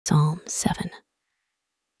7.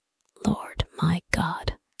 Lord my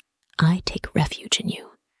God, I take refuge in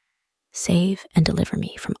you. Save and deliver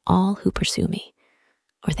me from all who pursue me,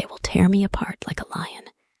 or they will tear me apart like a lion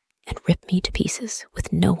and rip me to pieces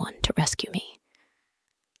with no one to rescue me.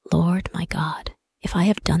 Lord my God, if I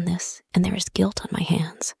have done this and there is guilt on my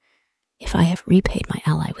hands, if I have repaid my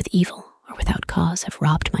ally with evil or without cause have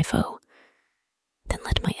robbed my foe, then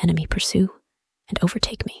let my enemy pursue and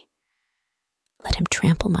overtake me. Let him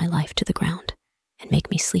trample my life to the ground and make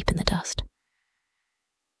me sleep in the dust.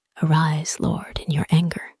 Arise, Lord, in your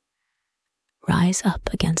anger. Rise up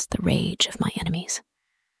against the rage of my enemies.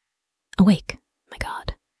 Awake, my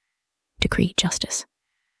God. Decree justice.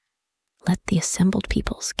 Let the assembled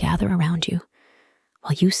peoples gather around you,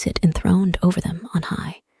 while you sit enthroned over them on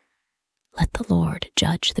high. Let the Lord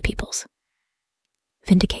judge the peoples.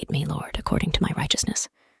 Vindicate me, Lord, according to my righteousness,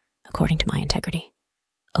 according to my integrity,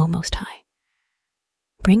 O Most High.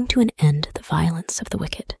 Bring to an end the violence of the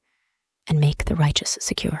wicked, and make the righteous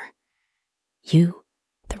secure. You,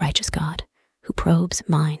 the righteous God, who probes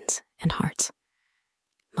minds and hearts.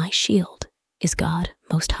 My shield is God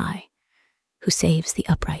Most High, who saves the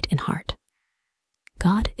upright in heart.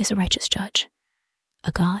 God is a righteous judge,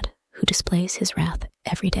 a God who displays his wrath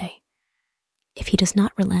every day. If he does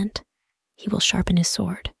not relent, he will sharpen his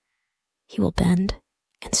sword. He will bend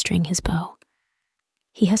and string his bow.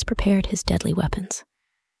 He has prepared his deadly weapons.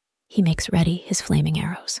 He makes ready his flaming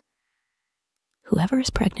arrows. Whoever is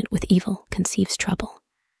pregnant with evil conceives trouble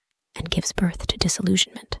and gives birth to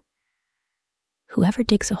disillusionment. Whoever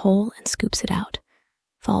digs a hole and scoops it out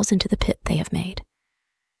falls into the pit they have made.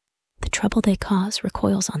 The trouble they cause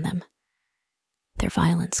recoils on them. Their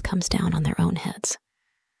violence comes down on their own heads.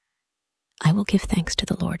 I will give thanks to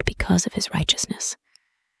the Lord because of his righteousness.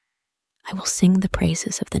 I will sing the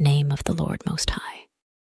praises of the name of the Lord Most High.